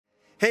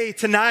Hey,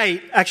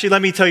 tonight, actually,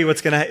 let me tell you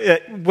what's going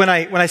to, when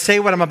I say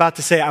what I'm about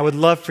to say, I would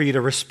love for you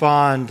to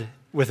respond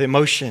with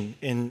emotion.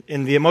 And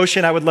the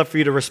emotion I would love for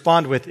you to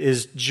respond with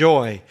is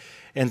joy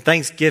and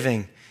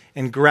thanksgiving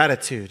and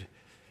gratitude.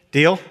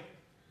 Deal?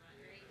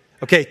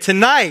 Okay,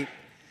 tonight,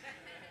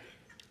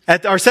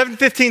 at our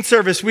 7:15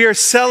 service, we are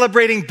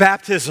celebrating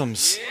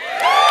baptisms.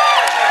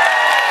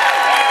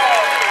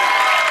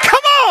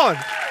 Come on!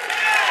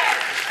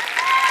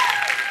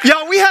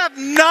 Y'all, we have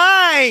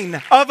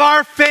 9 of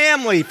our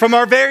family from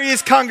our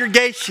various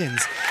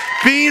congregations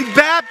being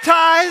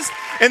baptized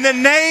in the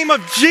name of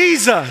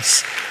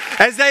Jesus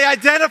as they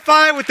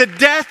identify with the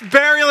death,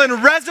 burial,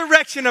 and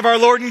resurrection of our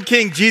Lord and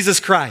King, Jesus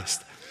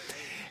Christ.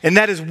 And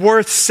that is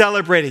worth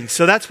celebrating.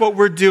 So that's what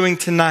we're doing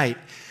tonight.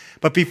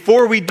 But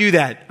before we do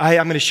that,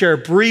 I'm going to share a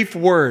brief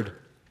word.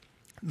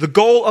 The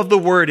goal of the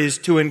word is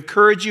to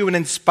encourage you and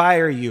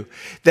inspire you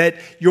that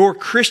your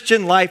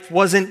Christian life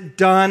wasn't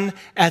done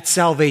at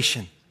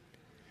salvation.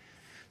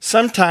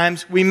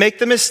 Sometimes we make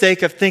the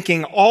mistake of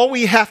thinking all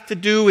we have to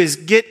do is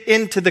get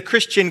into the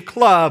Christian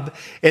club,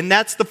 and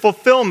that's the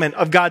fulfillment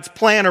of God's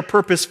plan or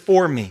purpose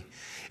for me.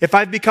 If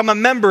I've become a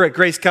member at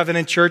Grace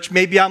Covenant Church,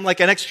 maybe I'm like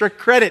an extra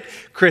credit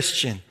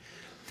Christian.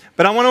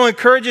 But I want to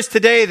encourage us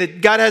today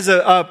that God has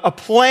a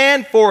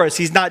plan for us.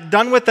 He's not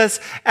done with us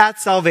at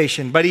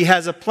salvation, but He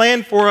has a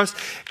plan for us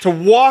to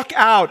walk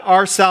out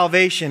our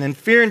salvation in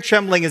fear and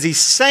trembling as He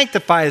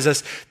sanctifies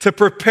us to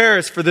prepare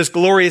us for this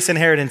glorious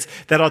inheritance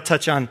that I'll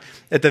touch on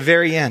at the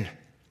very end.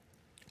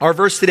 Our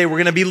verse today, we're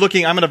going to be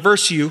looking, I'm going to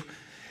verse you,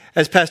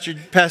 as Pastor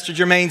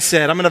Jermaine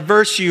said, I'm going to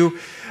verse you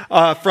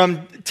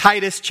from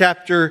Titus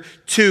chapter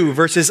 2,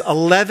 verses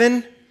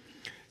 11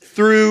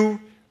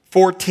 through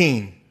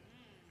 14.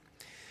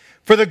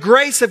 For the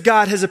grace of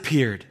God has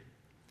appeared,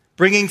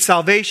 bringing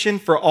salvation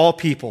for all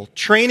people,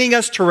 training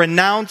us to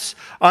renounce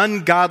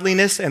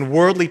ungodliness and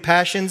worldly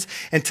passions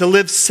and to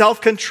live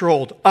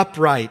self-controlled,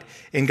 upright,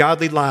 and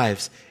godly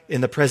lives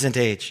in the present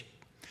age,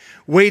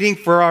 waiting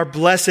for our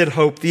blessed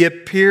hope, the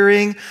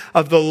appearing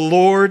of the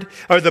Lord,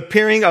 or the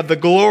appearing of the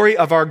glory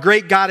of our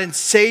great God and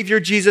Savior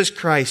Jesus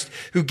Christ,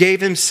 who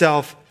gave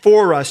Himself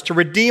for us to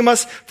redeem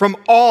us from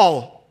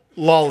all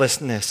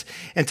lawlessness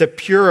and to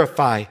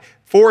purify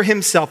for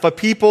Himself a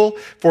people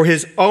for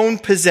His own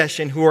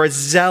possession who are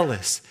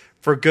zealous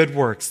for good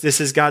works. This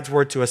is God's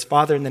word to us.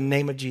 Father, in the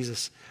name of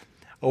Jesus,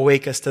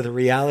 awake us to the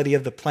reality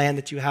of the plan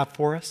that You have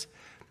for us,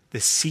 the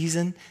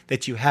season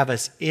that You have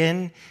us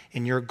in,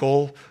 and Your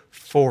goal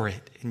for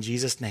it. In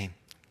Jesus' name,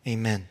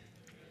 amen.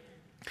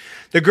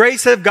 The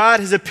grace of God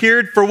has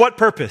appeared for what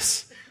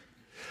purpose?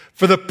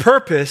 For the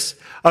purpose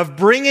of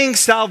bringing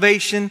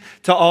salvation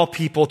to all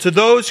people, to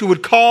those who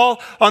would call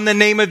on the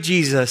name of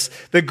Jesus.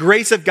 The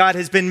grace of God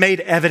has been made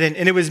evident,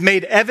 and it was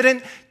made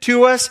evident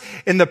to us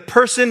in the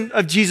person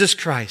of Jesus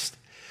Christ.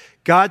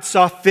 God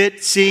saw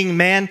fit, seeing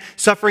man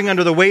suffering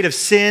under the weight of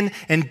sin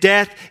and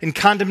death and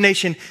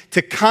condemnation,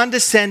 to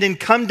condescend and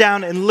come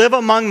down and live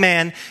among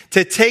man,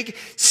 to take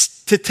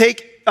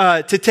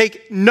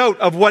note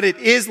of what it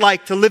is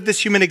like to live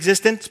this human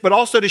existence, but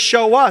also to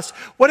show us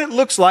what it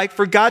looks like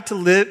for God to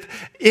live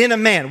in a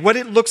man, what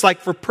it looks like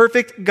for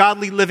perfect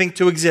godly living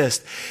to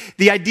exist.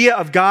 The idea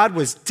of God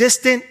was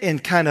distant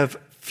and kind of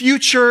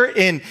future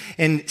and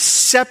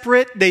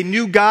separate. They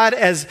knew God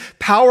as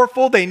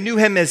powerful. They knew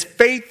Him as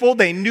faithful.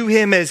 They knew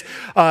Him as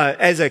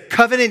a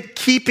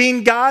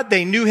covenant-keeping God.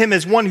 They knew Him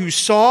as one who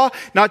saw,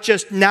 not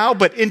just now,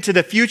 but into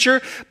the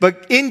future.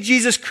 But in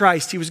Jesus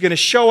Christ, He was going to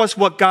show us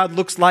what God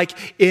looks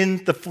like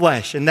in the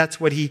flesh. And that's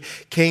what He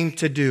came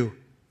to do.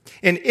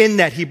 And in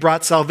that, He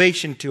brought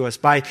salvation to us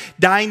by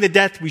dying the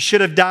death we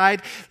should have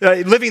died,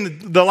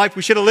 living the life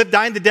we should have lived,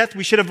 dying the death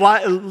we should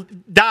have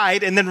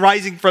died, and then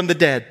rising from the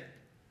dead.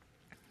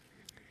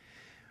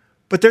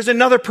 But there's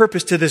another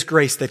purpose to this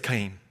grace that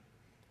came,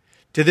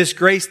 to this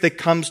grace that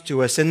comes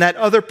to us, and that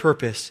other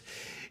purpose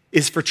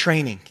is for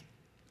training.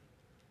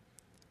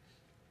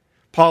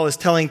 Paul is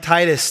telling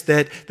Titus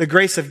that the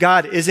grace of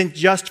God isn't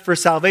just for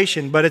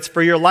salvation, but it's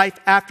for your life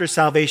after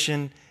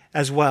salvation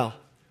as well,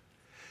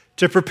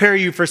 to prepare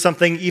you for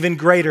something even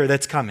greater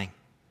that's coming.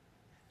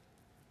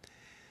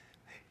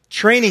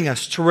 Training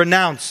us to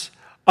renounce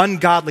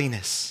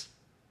ungodliness.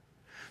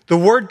 The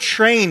word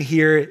train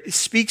here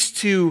speaks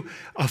to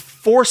a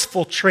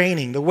forceful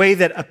training, the way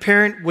that a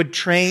parent would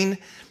train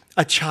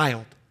a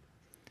child.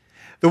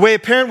 The way a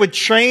parent would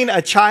train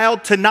a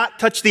child to not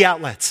touch the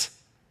outlets.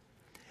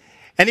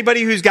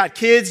 Anybody who's got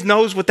kids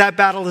knows what that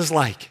battle is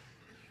like.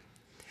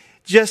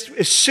 Just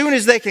as soon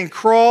as they can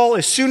crawl,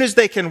 as soon as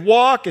they can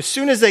walk, as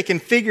soon as they can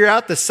figure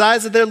out the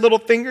size of their little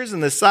fingers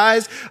and the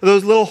size of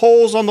those little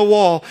holes on the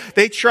wall,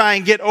 they try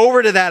and get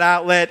over to that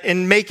outlet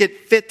and make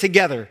it fit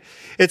together.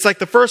 It's like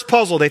the first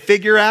puzzle they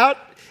figure out,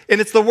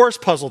 and it's the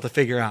worst puzzle to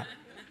figure out.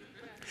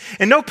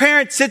 And no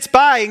parent sits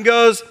by and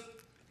goes,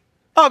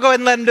 "Oh, go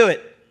ahead and let them do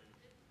it.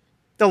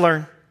 They'll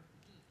learn."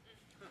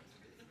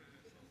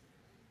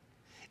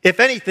 If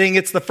anything,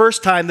 it's the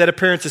first time that a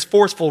parent is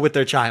forceful with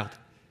their child.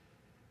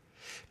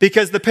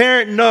 Because the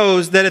parent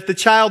knows that if the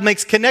child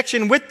makes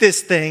connection with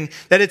this thing,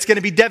 that it's going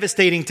to be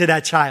devastating to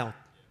that child.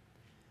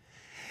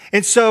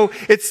 And so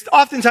it's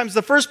oftentimes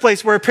the first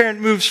place where a parent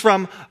moves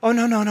from, oh,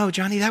 no,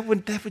 Johnny, that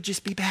would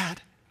just be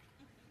bad,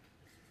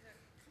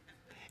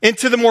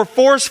 into the more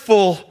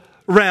forceful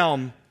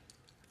realm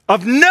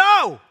of,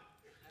 no,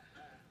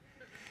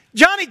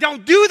 Johnny,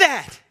 don't do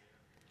that.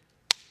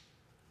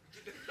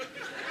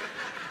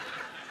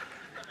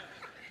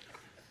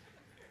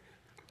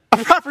 A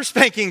proper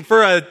spanking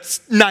for a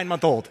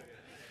 9-month-old.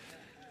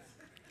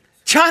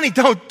 Johnny,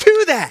 don't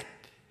do that.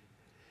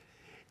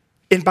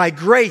 And by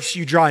grace,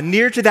 you draw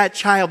near to that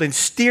child and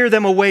steer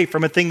them away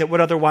from a thing that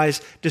would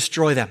otherwise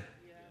destroy them,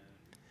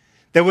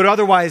 that would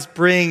otherwise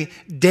bring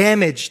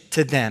damage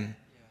to them,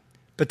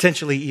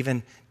 potentially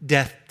even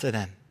death to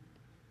them.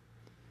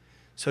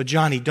 So,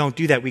 Johnny, don't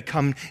do that. We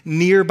come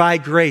near by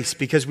grace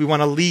because we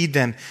want to lead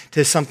them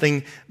to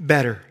something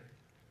better.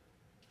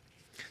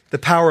 The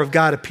power of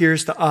God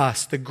appears to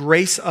us. The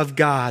grace of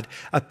God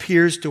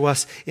appears to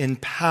us in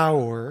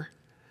power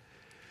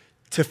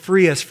to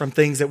free us from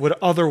things that would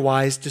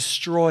otherwise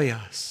destroy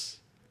us.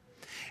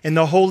 And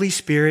the Holy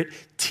Spirit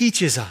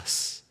teaches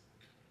us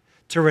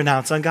to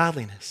renounce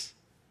ungodliness.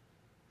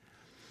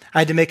 I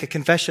had to make a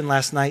confession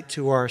last night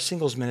to our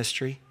singles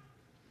ministry.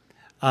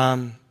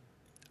 I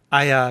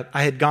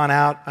had gone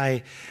out.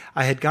 I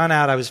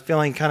was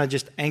feeling kind of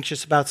just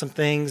anxious about some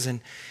things,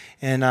 and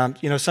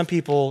some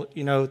people,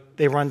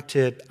 they run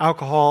to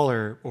alcohol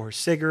or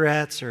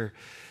cigarettes or,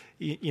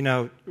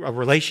 a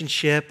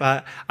relationship.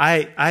 I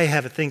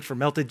have a thing for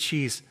melted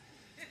cheese.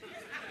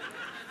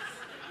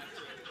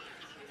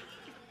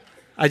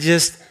 I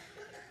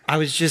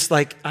was just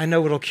like, I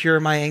know it'll cure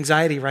my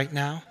anxiety right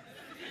now.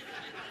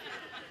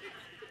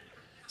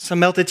 Some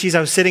melted cheese.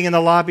 I was sitting in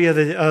the lobby of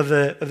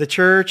the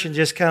church and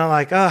just kind of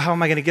like, oh, how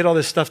am I going to get all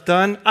this stuff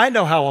done? I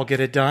know how I'll get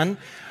it done.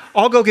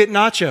 I'll go get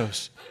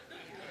nachos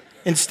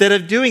instead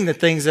of doing the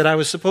things that I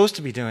was supposed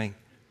to be doing.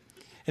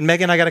 And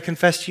Megan, I got to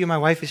confess to you, my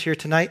wife is here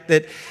tonight,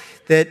 that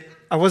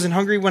I wasn't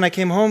hungry when I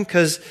came home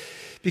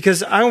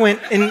because I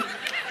went and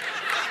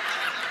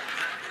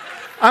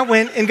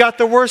got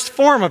the worst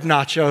form of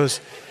nachos.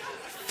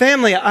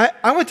 Family,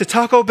 I went to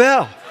Taco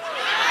Bell.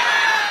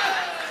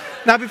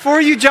 Now,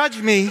 before you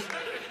judge me,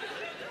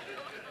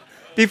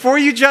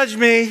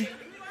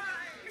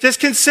 just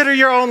consider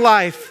your own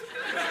life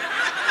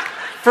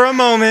for a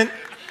moment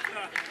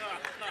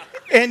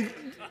and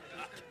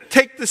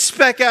take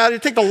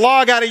the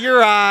log out of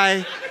your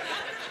eye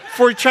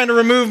before you're trying to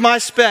remove my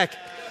speck.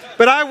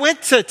 But I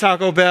went to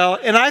Taco Bell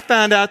and I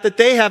found out that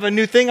they have a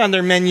new thing on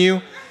their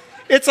menu.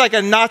 It's like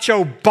a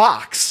nacho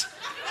box.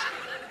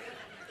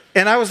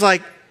 And I was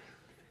like,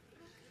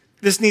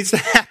 this needs to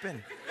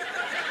happen.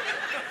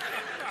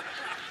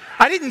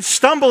 I didn't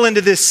stumble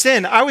into this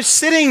sin. I was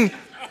sitting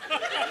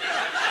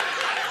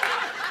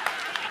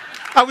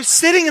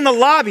in the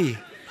lobby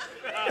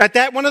at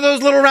that one of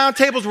those little round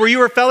tables where you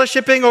were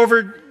fellowshipping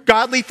over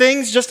godly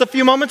things just a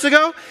few moments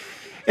ago.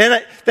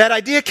 And that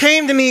idea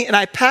came to me, and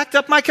I packed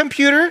up my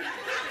computer,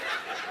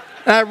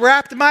 and I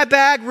wrapped my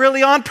bag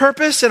really on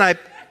purpose, and I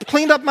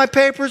cleaned up my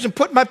papers and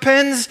put my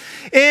pens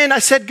in. I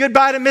said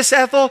goodbye to Miss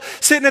Ethel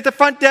sitting at the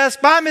front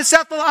desk. Bye, Miss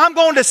Ethel. I'm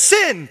going to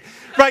sin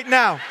right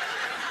now.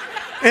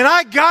 And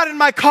I got in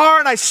my car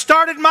and I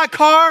started my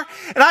car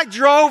and I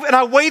drove and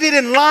I waited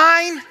in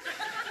line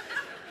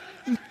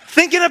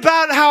thinking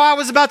about how I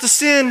was about to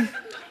sin.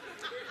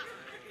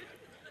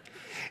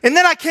 And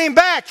then I came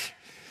back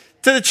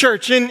to the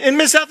church and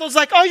Miss Ethel's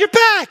like, oh, you're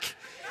back.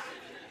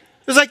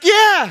 I was like,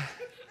 yeah,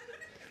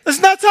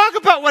 let's not talk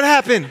about what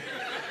happened.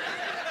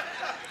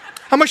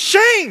 I'm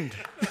ashamed.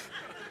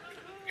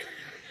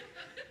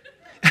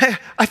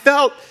 I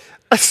felt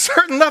a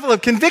certain level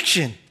of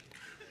conviction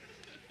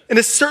and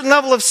a certain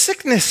level of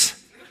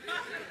sickness.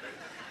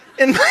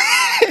 And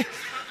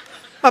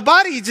my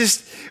body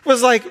just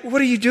was like, what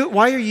are you doing?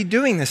 Why are you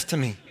doing this to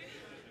me?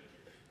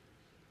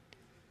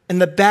 And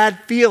the bad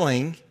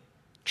feeling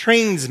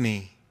trains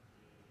me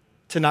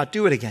to not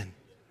do it again.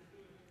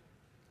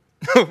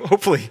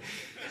 Hopefully.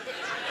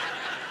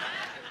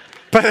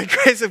 By the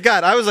grace of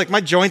God. I was like,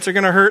 my joints are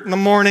going to hurt in the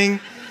morning.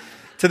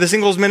 To the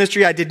singles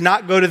ministry, I did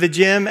not go to the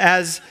gym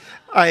as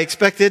I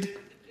expected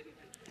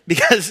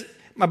because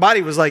my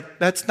body was like,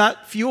 that's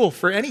not fuel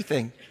for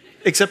anything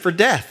except for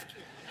death.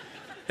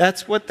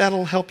 That's what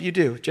that'll help you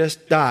do.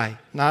 Just die,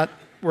 not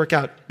work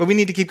out. But we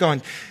need to keep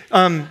going.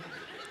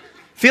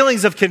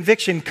 Feelings of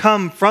conviction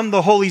come from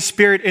the Holy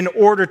Spirit in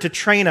order to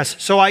train us.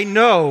 So I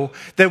know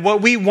that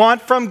what we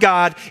want from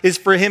God is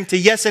for Him to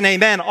yes and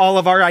amen all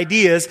of our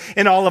ideas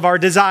and all of our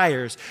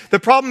desires. The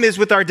problem is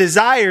with our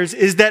desires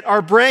is that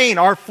our brain,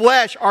 our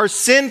flesh, our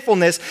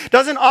sinfulness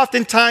doesn't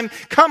oftentimes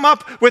come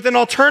up with an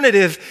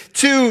alternative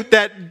to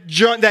that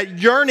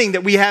yearning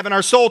that we have in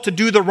our soul to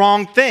do the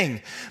wrong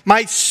thing.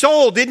 My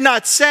soul did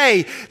not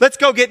say, let's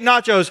go get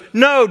nachos.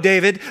 No,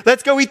 David,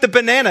 let's go eat the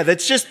banana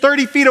that's just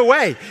 30 feet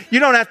away. You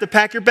don't have to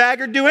pack pack your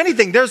bag or do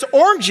anything. There's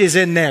oranges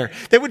in there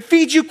that would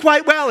feed you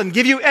quite well and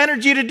give you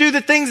energy to do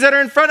the things that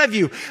are in front of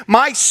you.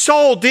 My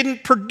soul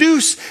didn't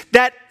produce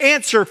that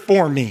answer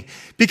for me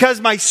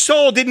because my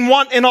soul didn't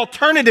want an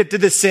alternative to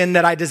the sin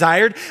that I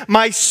desired.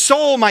 My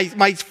soul, my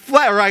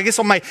flesh, or I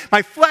guess my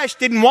flesh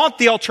didn't want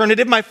the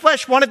alternative. My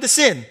flesh wanted the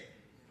sin.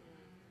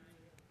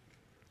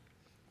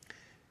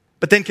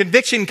 But then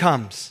conviction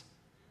comes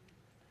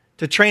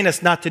to train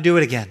us not to do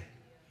it again.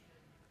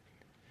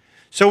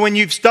 So when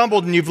you've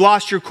stumbled and you've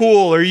lost your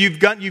cool, or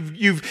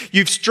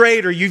you've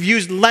strayed, or you've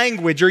used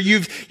language, or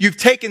you've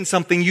taken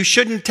something you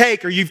shouldn't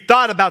take, or you've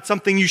thought about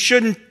something you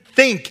shouldn't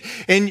think,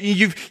 and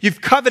you've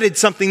coveted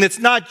something that's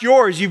not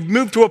yours, you've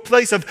moved to a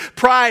place of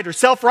pride or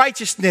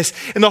self-righteousness,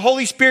 and the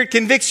Holy Spirit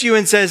convicts you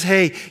and says,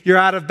 hey, you're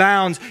out of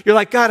bounds. You're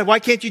like, God, why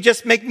can't you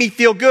just make me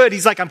feel good?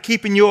 He's like, I'm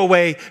keeping you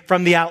away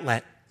from the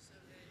outlet.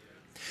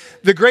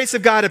 The grace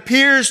of God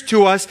appears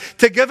to us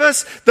to give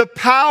us the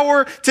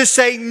power to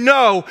say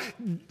no,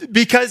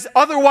 because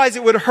otherwise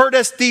it would hurt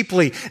us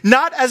deeply.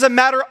 Not as a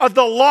matter of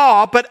the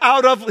law, but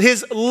out of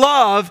His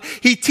love,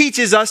 He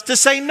teaches us to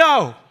say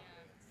no.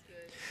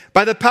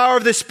 By the power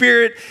of the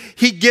Spirit,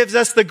 He gives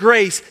us the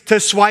grace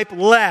to swipe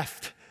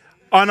left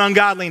on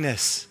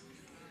ungodliness.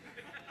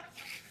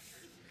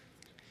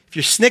 If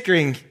you're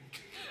snickering,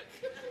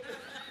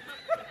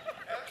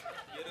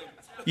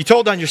 you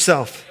told on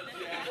yourself.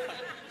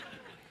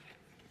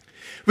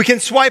 We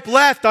can swipe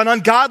left on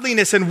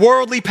ungodliness and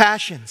worldly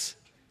passions.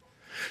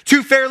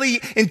 Two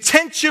fairly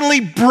intentionally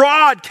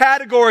broad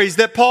categories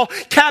that Paul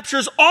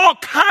captures all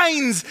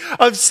kinds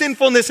of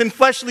sinfulness and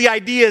fleshly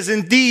ideas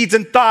and deeds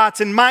and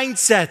thoughts and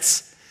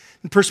mindsets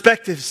and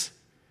perspectives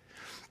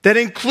that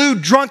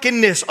include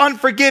drunkenness,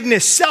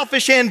 unforgiveness,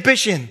 selfish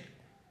ambition,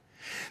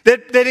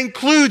 that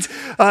includes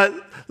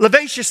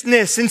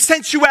lasciviousness and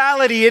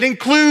sensuality. It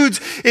includes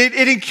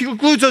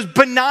those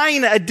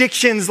benign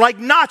addictions like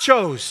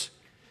nachos,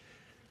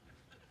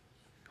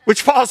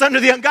 which falls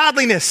under the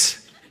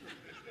ungodliness.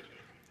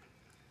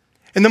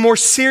 And the more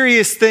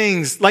serious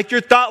things, like your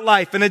thought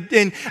life and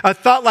a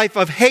thought life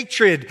of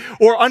hatred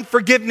or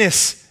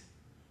unforgiveness.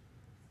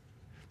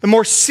 The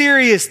more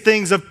serious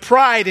things of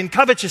pride and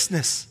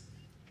covetousness.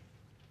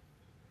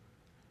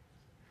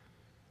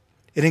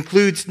 It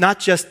includes not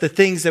just the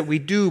things that we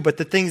do, but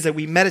the things that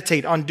we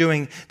meditate on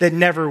doing that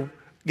never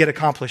get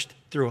accomplished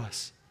through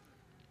us.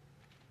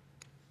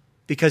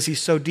 Because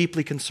He's so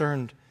deeply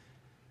concerned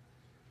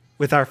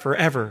with our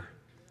forever,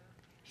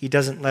 He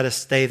doesn't let us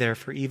stay there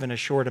for even a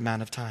short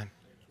amount of time.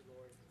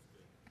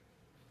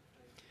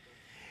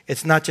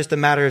 It's not just a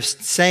matter of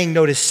saying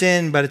no to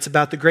sin, but it's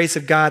about the grace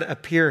of God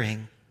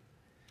appearing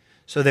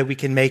so that we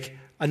can make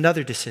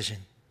another decision.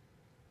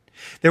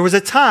 There was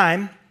a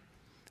time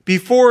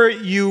before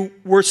you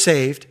were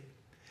saved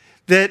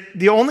that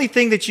the only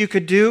thing that you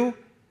could do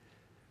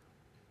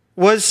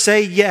was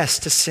say yes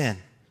to sin.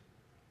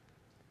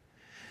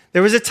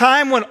 There was a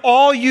time when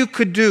all you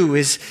could do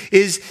is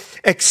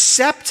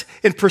accept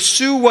and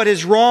pursue what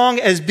is wrong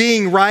as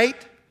being right.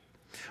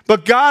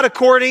 But God,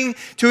 according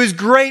to His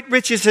great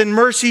riches and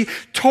mercy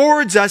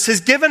towards us, has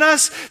given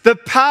us the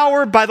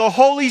power by the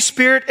Holy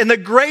Spirit and the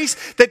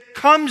grace that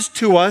comes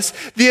to us,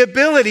 the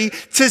ability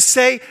to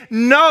say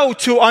no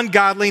to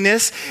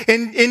ungodliness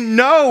and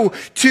no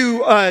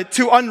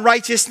to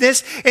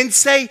unrighteousness, and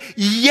say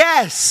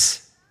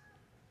yes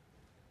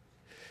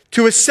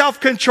to a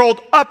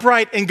self-controlled,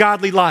 upright, and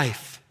godly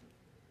life.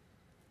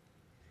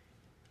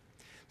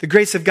 The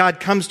grace of God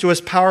comes to us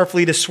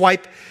powerfully to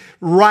swipe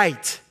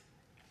right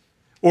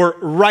or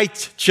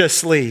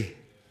righteously.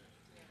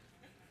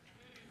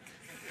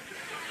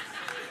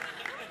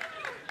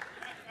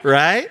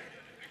 Right?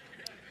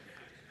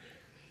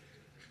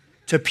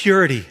 To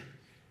purity,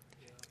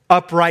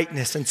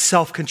 uprightness, and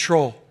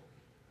self-control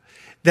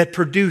that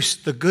produce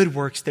the good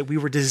works that we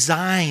were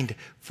designed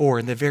for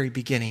in the very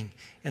beginning,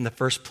 in the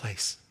first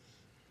place.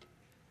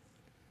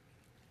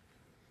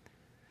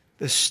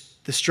 The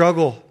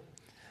struggle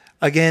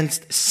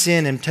against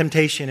sin and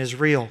temptation is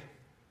real.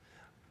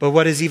 But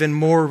what is even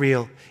more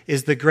real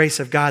is the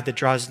grace of God that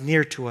draws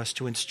near to us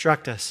to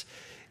instruct us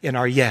in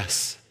our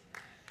yes.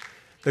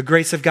 The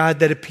grace of God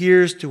that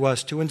appears to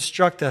us to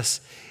instruct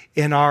us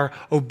in our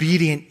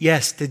obedient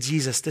yes to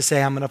Jesus, to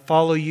say, I'm going to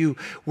follow you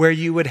where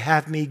you would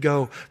have me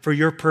go for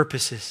your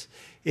purposes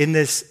in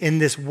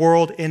this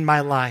world, in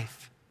my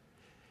life,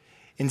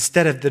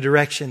 instead of the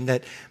direction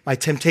that my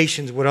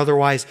temptations would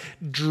otherwise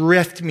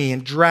drift me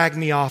and drag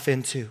me off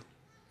into.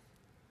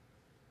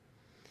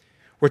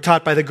 We're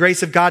taught by the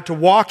grace of God to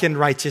walk in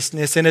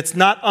righteousness, and it's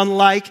not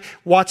unlike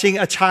watching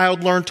a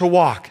child learn to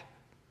walk.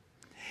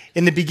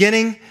 In the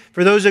beginning,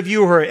 For those of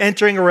you who are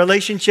entering a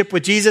relationship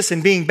with Jesus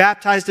and being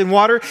baptized in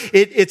water,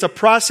 it's a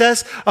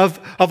process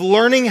of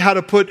learning how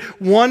to put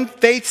one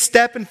faith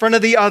step in front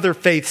of the other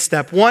faith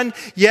step. One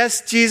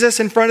yes,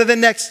 Jesus in front of the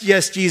next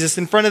yes, Jesus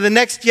in front of the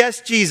next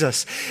yes,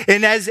 Jesus.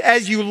 And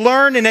as you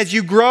learn and as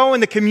you grow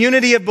in the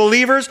community of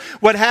believers,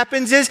 what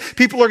happens is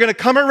people are going to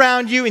come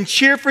around you and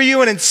cheer for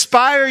you and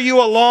inspire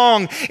you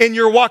along in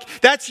your walk.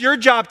 That's your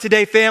job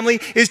today,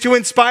 family, is to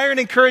inspire and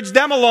encourage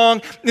them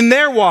along in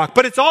their walk.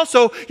 But it's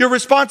also your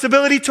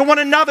responsibility to one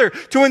another,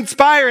 to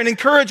inspire and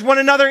encourage one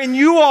another in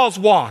you all's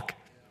walk.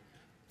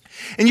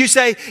 And you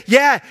say,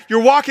 yeah,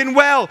 you're walking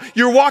well.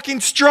 You're walking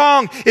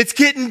strong. It's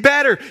getting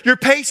better. Your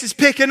pace is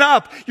picking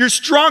up. You're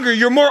stronger.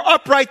 You're more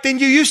upright than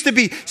you used to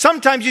be.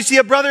 Sometimes you see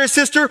a brother or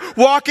sister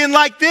walking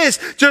like this,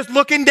 just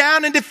looking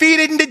down and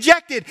defeated and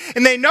dejected.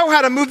 And they know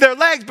how to move their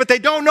legs, but they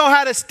don't know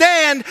how to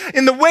stand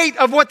in the weight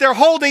of what they're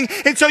holding.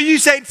 And so you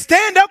say,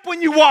 stand up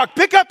when you walk.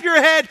 Pick up your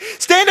head.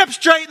 Stand up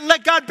straight and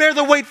let God bear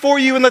the weight for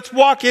you. And let's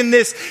walk in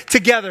this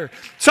together.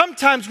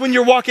 Sometimes when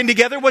you're walking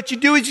together, what you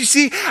do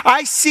is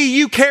I see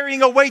you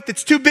carrying a weight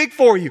that's too big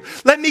for you.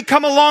 Let me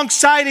come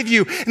alongside of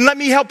you and let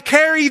me help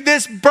carry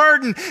this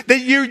burden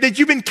that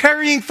you've been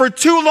carrying for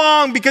too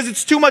long because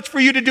it's too much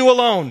for you to do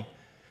alone.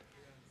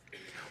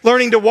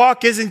 Learning to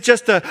walk isn't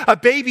just a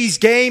baby's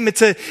game.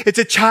 It's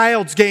a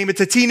child's game.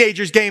 It's a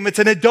teenager's game. It's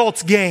an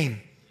adult's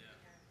game.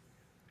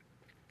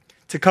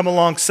 To come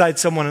alongside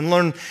someone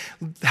and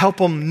help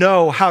them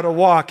know how to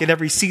walk in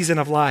every season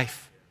of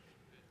life.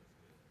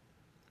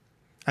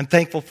 I'm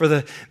thankful for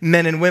the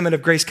men and women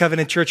of Grace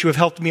Covenant Church who have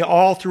helped me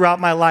all throughout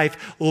my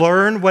life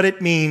learn what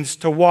it means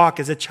to walk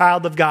as a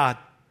child of God,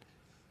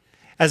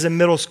 as a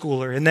middle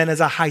schooler, and then as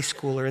a high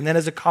schooler, and then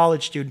as a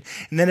college student,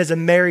 and then as a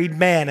married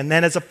man, and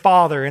then as a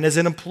father, and as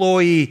an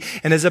employee,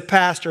 and as a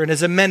pastor, and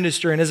as a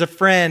minister, and as a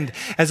friend,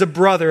 as a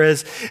brother,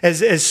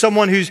 as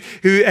someone who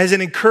as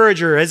an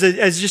encourager, as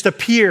just a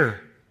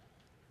peer.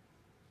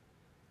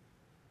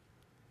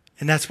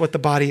 And that's what the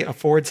body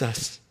affords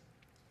us.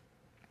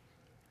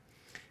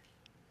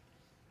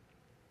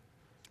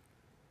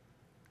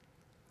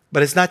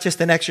 But it's not just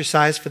an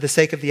exercise for the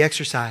sake of the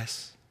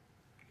exercise.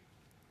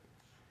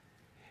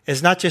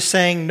 It's not just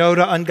saying no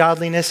to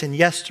ungodliness and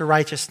yes to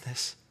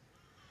righteousness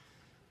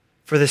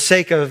for the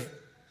sake of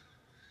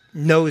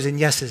no's and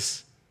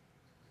yeses.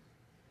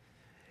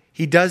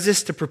 He does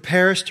this to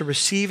prepare us to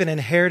receive an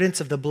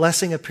inheritance of the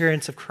blessing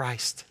appearance of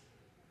Christ.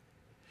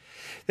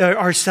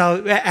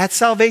 At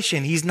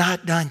salvation, He's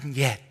not done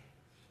yet.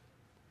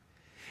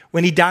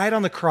 When He died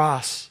on the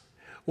cross,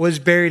 was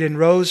buried and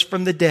rose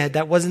from the dead,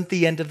 that wasn't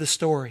the end of the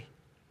story.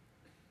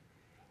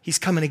 He's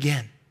coming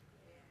again.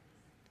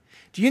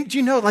 Do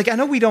you know, I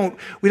know we don't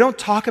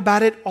talk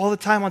about it all the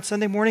time on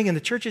Sunday morning, and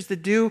the churches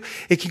that do,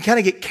 it can kind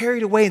of get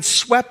carried away and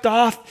swept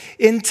off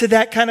into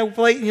that kind of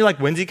place. And you're like,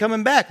 when's He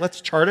coming back?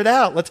 Let's chart it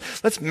out.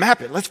 Let's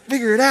map it. Let's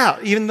figure it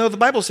out. Even though the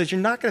Bible says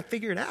you're not going to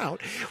figure it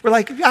out. We're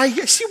like, I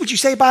see what you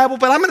say, Bible,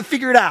 but I'm going to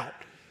figure it out.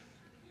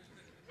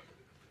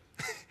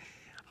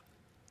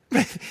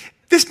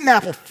 This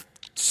map will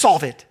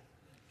solve it.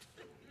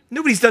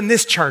 Nobody's done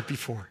this chart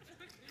before.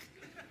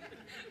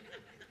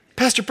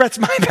 Pastor Brett's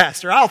my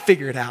pastor. I'll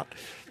figure it out.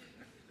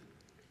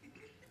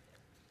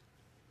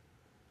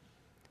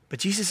 But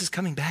Jesus is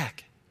coming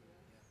back.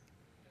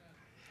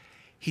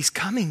 He's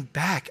coming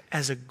back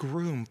as a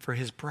groom for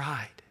His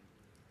bride.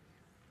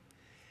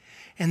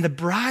 And the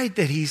bride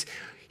that he's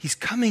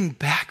coming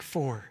back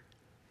for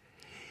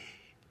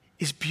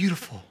is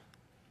beautiful.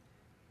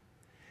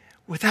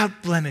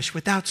 Without blemish,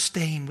 without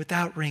stain,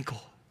 without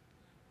wrinkle.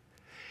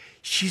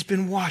 She's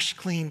been washed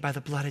clean by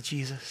the blood of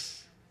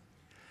Jesus.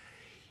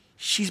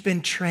 She's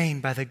been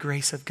trained by the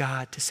grace of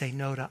God to say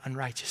no to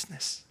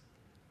unrighteousness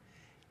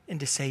and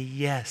to say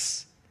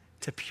yes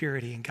to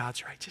purity and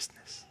God's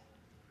righteousness.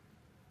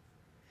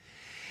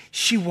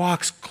 She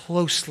walks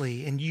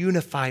closely and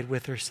unified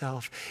with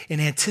herself in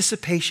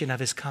anticipation of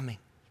His coming.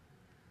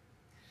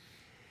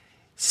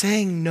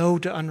 Saying no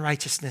to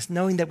unrighteousness,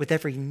 knowing that with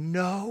every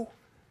no,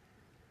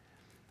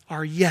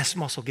 our yes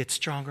muscle gets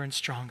stronger and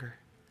stronger.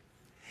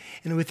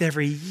 And with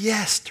every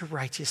yes to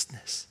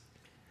righteousness,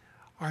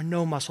 our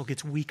no muscle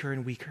gets weaker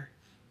and weaker.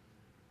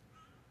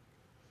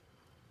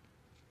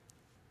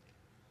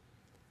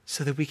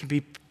 So that we can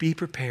be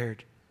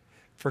prepared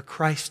for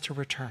Christ to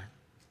return.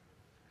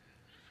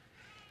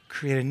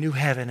 Create a new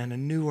heaven and a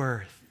new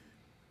earth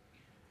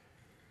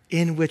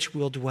in which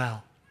we'll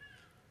dwell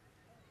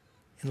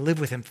and live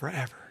with Him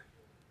forever.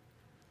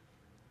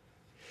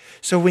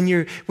 So when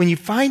you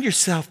find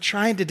yourself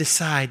trying to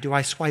decide, do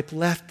I swipe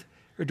left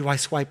or do I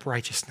swipe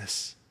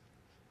righteousness?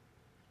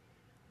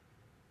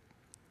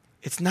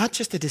 It's not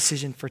just a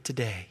decision for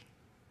today,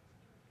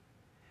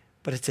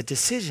 but it's a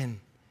decision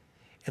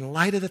in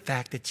light of the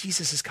fact that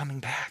Jesus is coming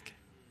back.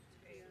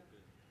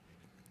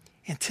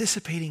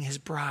 Anticipating His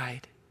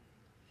bride.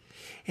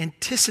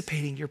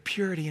 Anticipating your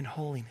purity and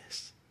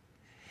holiness.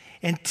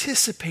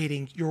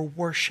 Anticipating your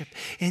worship.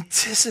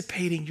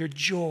 Anticipating your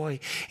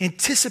joy.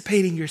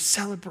 Anticipating your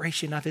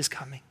celebration of His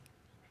coming.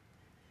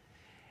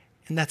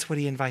 And that's what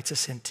He invites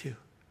us into.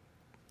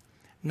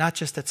 not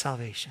just at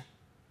salvation.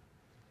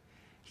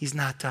 He's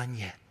not done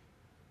yet.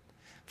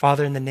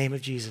 Father, in the name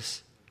of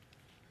Jesus,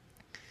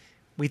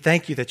 we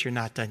thank you that you're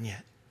not done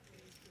yet.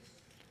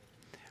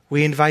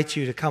 We invite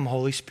you to come,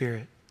 Holy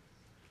Spirit,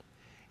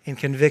 and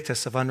convict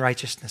us of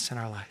unrighteousness in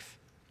our life.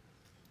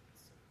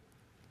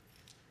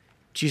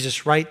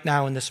 Jesus, right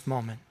now in this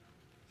moment,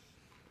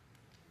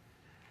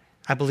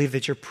 I believe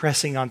that you're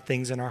pressing on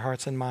things in our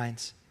hearts and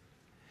minds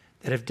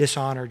that have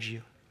dishonored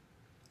you.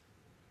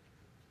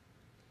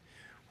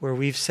 Where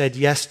we've said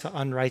yes to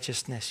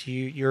unrighteousness,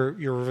 you're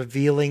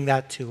revealing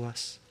that to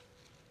us.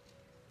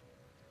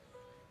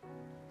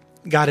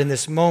 God, in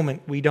this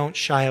moment, we don't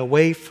shy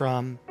away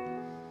from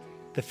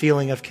the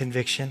feeling of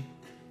conviction,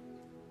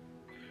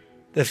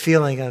 the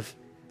feeling of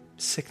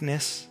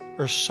sickness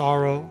or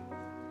sorrow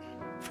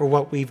for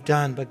what we've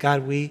done. But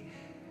God, we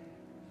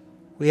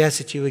ask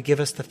that you would give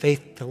us the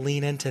faith to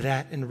lean into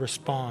that and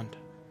respond.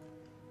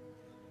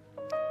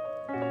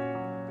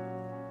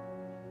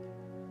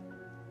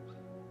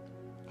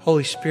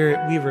 Holy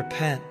Spirit, we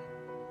repent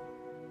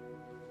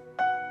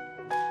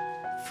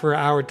for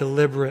our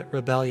deliberate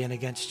rebellion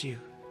against you,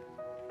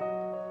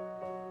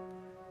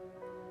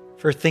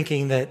 for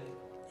thinking that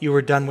you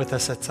were done with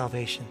us at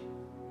salvation,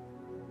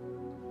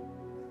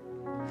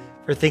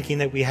 for thinking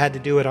that we had to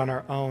do it on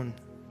our own,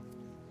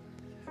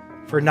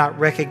 for not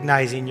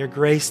recognizing your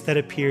grace that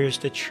appears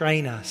to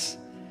train us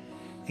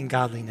in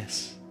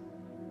godliness,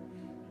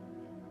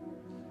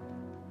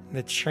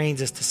 that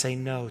trains us to say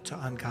no to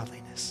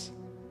ungodliness.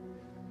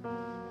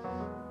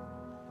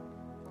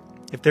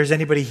 If there's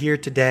anybody here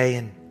today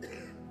and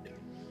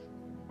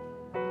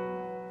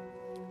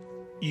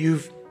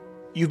you've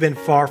been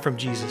far from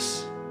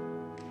Jesus,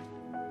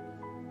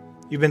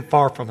 you've been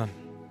far from him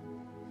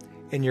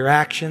in your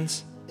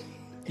actions,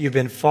 you've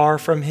been far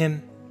from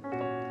him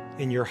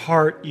in your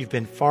heart, you've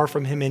been far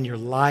from him in your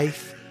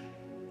life,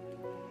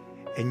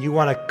 and you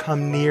want to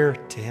come near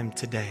to him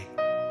today.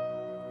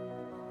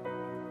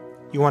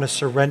 You want to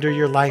surrender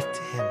your life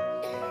to him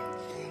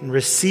and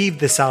receive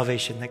the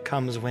salvation that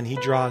comes when he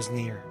draws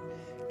near.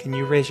 Can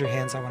you raise your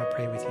hands? I want to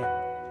pray with you.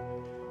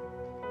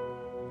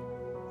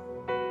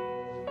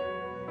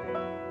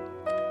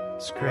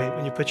 It's great.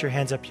 When you put your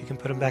hands up, you can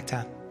put them back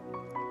down.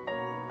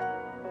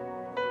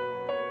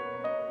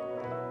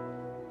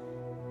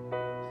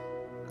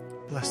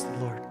 Bless the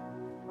Lord.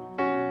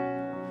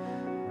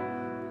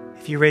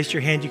 If you raised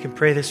your hand, you can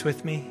pray this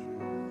with me.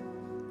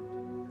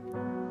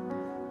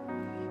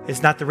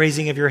 It's not the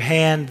raising of your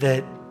hand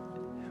that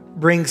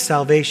brings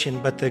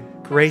salvation, but the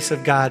grace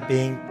of God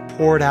being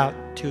poured out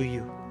to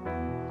you.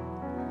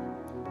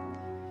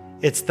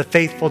 It's the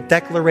faithful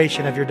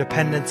declaration of your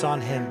dependence on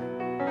him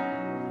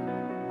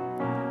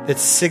that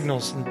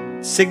signals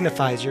and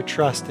signifies your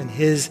trust in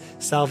his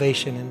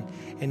salvation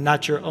and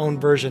not your own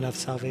version of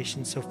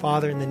salvation. So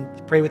Father, and then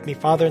pray with me.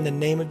 Father, in the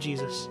name of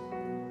Jesus,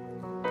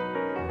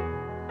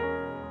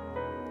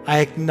 I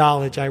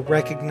acknowledge, I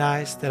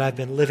recognize that I've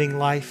been living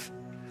life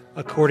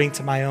according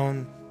to my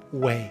own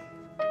way.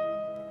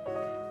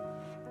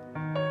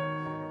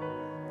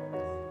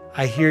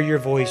 I hear your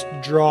voice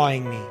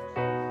drawing me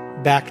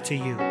back to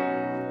you.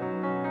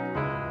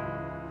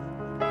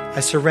 I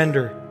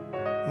surrender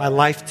my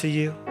life to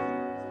you.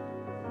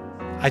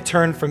 I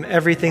turn from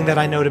everything that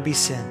I know to be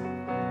sin.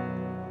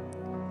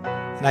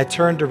 And I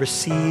turn to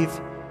receive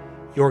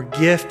your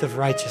gift of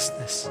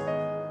righteousness,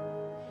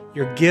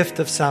 your gift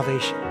of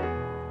salvation.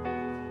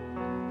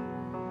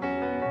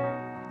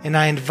 And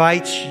I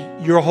invite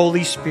your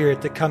Holy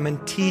Spirit to come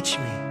and teach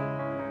me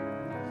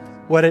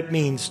what it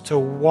means to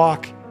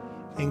walk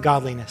in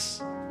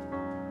godliness,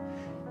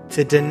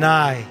 to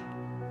deny,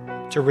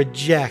 to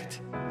reject,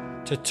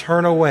 to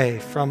turn away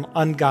from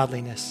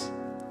ungodliness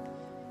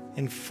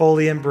and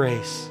fully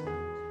embrace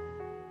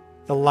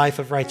the life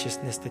of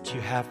righteousness that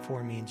you have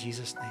for me in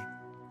Jesus' name.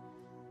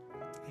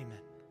 Amen.